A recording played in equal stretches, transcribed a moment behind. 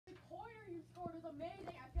scored was amazing.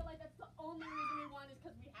 I feel like that's the only reason we won is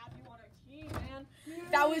because we have you on our team, man.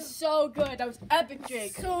 Yeah. That was so good. That was epic,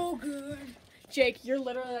 Jake. So good. Jake, you're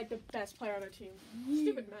literally like the best player on our team.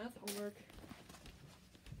 Stupid math homework.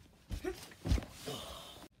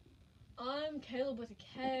 I'm Caleb with a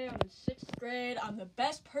K. I'm in 6th grade. I'm the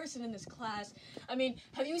best person in this class. I mean,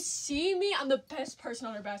 have you seen me? I'm the best person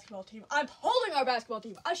on our basketball team. I'm holding our basketball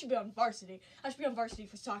team. I should be on varsity. I should be on varsity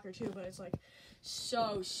for soccer too, but it's like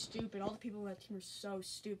so stupid. All the people on that team are so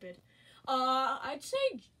stupid. I'd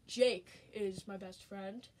say Jake is my best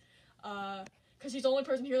friend. Because he's the only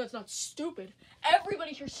person here that's not stupid.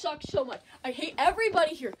 Everybody here sucks so much. I hate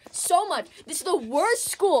everybody here so much. This is the worst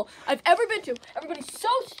school I've ever been to. Everybody's so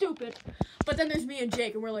stupid. But then there's me and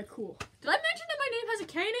Jake, and we're like, cool. Did I mention that my name has a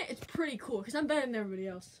K in it? It's pretty cool, because I'm better than everybody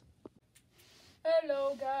else.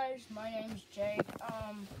 Hello, guys. My name's Jake.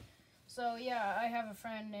 So, yeah, I have a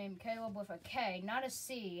friend named Caleb with a K, not a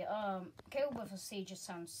C. Caleb with a C just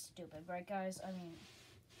sounds stupid, right, guys? I mean,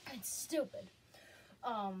 it's stupid.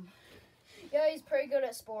 Yeah, he's pretty good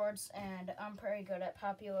at sports, and I'm pretty good at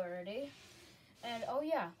popularity. And, oh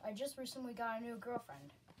yeah, I just recently got a new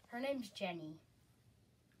girlfriend. Her name's Jenny.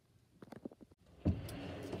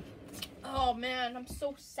 Oh, man, I'm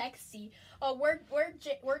so sexy. Oh, where'd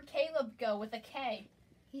Caleb go with a K?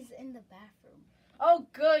 He's in the bathroom. Oh,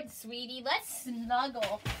 good, sweetie. Let's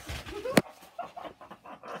snuggle.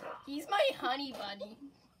 He's my honey bunny.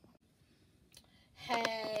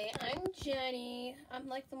 Hey, I'm Jenny. I'm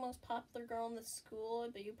like the most popular girl in the school,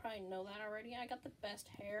 but you probably know that already. I got the best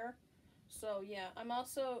hair. So yeah,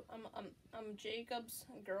 I'm Jacob's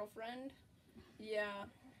girlfriend. Yeah.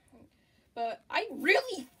 But I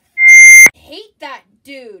really hate that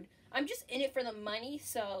dude. I'm just in it for the money,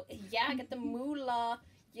 so yeah, I get the moolah.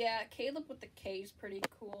 Yeah, Caleb with the K is pretty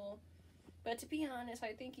cool. But to be honest,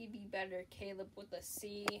 I think he'd be better Caleb with a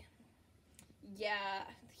C. Yeah,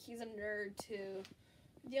 he's a nerd too.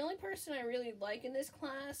 The only person I really like in this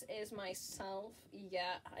class is myself.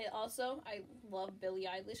 Yeah, I love Billie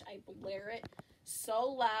Eilish. I blare it so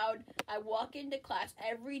loud. I walk into class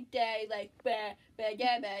every day like ba ba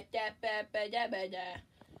da ba da ba ba da ba da.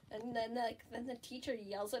 And then the teacher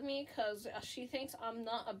yells at me because she thinks I'm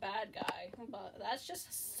not a bad guy. But that's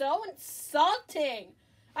just so insulting.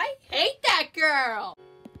 I hate that girl.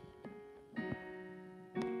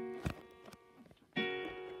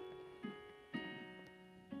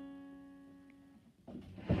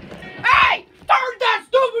 Hey! Turn that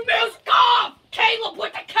stupid music off! Caleb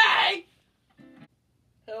with the K!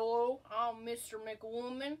 Hello, I'm Mr.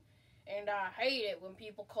 McWoman, and I hate it when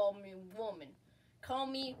people call me woman. Call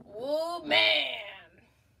me woman!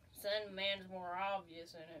 Then man's more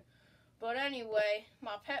obvious in it. But anyway,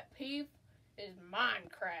 my pet peeve is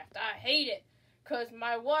Minecraft. I hate it, because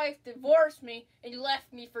my wife divorced me and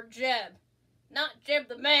left me for Jeb. Not Jeb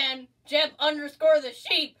the man, Jeb _ the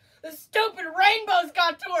sheep. The stupid rainbows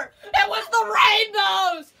got to her! It was the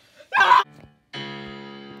rainbows! Ah!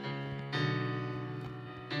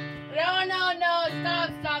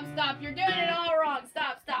 No, stop. You're doing it all wrong.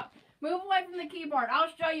 Stop. Move away from the keyboard. I'll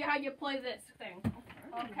show you how you play this thing.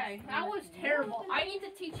 Okay, that was terrible. I need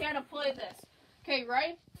to teach you how to play this. Okay,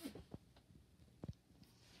 right?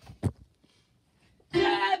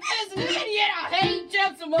 Jeb is an idiot! I hate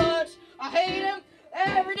Jeb so much! I hate him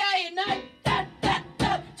every day and night! Jeb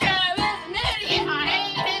is an idiot! I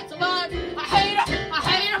hate him so much! I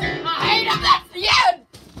hate him! That's the end!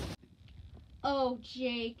 Oh,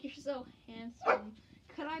 Jake, you're so handsome.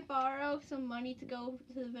 Could I borrow some money to go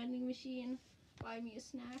to the vending machine? Buy me a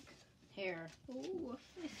snack? Here. Ooh,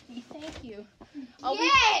 thank you.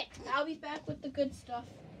 I'll be back with the good stuff.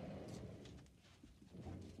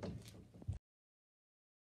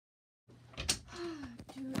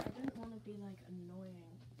 Dude, I didn't want to be like annoying,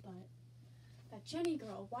 but that Jenny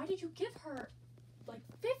girl, why did you give her like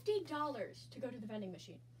 $50 to go to the vending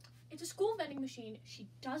machine? It's a school vending machine. She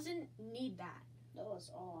doesn't need that. That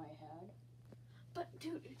was all I had. But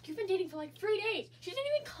dude, you've been dating for like 3 days. She didn't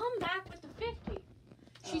even come back with the 50.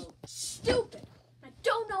 She's stupid. I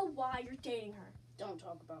don't know why you're dating her. Don't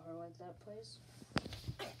talk about her like that, please.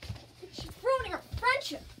 She's ruining our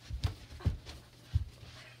friendship.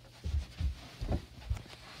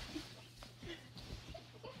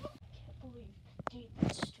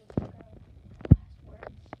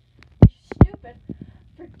 Stupid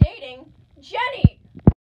for dating Jenny.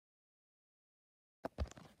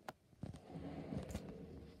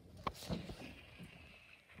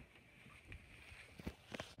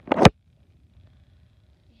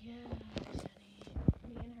 Yeah, Jenny.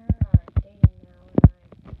 Me and her are dating now, and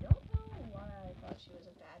I don't know why I thought she was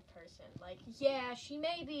a bad person. Like, yeah, she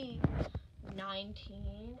may be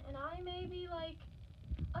 19, and I may be like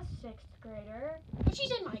a 6th grader, but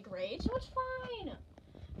she's in my grade, so it's fine.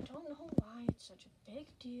 I don't know why it's such a big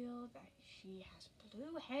deal that she has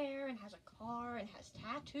blue hair and has a car and has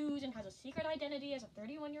tattoos and has a secret identity as a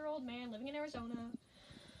 31-year-old man living in Arizona.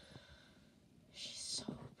 She's so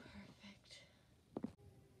perfect.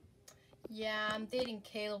 Yeah, I'm dating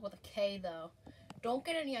Caleb with a K, though. Don't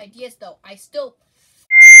get any ideas, though. I still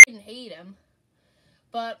hate him.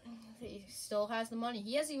 But he still has the money.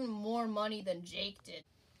 He has even more money than Jake did.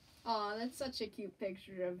 Aw, that's such a cute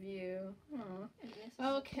picture of you.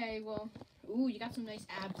 Aw. Okay, well, ooh, you got some nice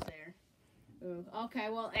abs there. Ooh, okay,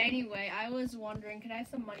 well, anyway, I was wondering, can I have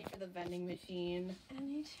some money for the vending machine?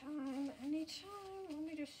 Anytime. Let me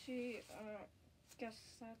just see. Guess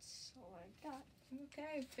that's all I got.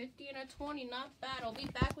 Okay, 50 and a 20, not bad. I'll be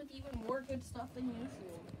back with even more good stuff than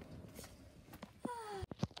usual.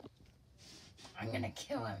 I'm gonna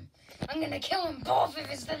kill him. I'm gonna kill them both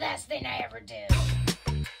if it's the last thing I ever do.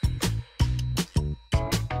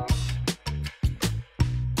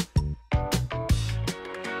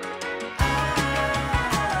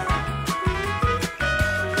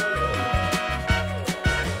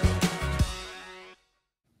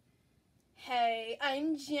 Hey,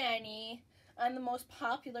 I'm Jenny. I'm the most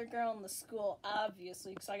popular girl in the school,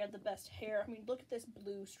 obviously, because I got the best hair. I mean, look at this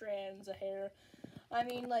blue strands of hair. I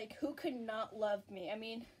mean, like, who could not love me? I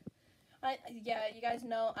mean, yeah, you guys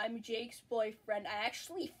know I'm Jake's boyfriend. I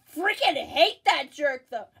actually freaking hate that jerk,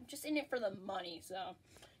 though. I'm just in it for the money, so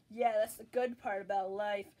yeah, that's the good part about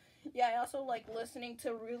life. Yeah, I also like listening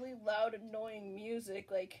to really loud, annoying music.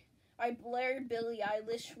 Like, I blare Billie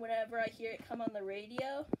Eilish whenever I hear it come on the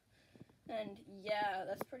radio. And yeah,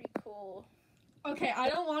 that's pretty cool. Okay, I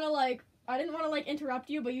didn't want to interrupt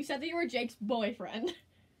you, but you said that you were Jake's boyfriend.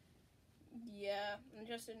 Yeah, I'm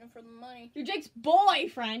just in it for the money. You're Jake's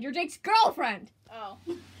boyfriend. You're Jake's girlfriend. Oh.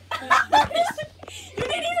 That is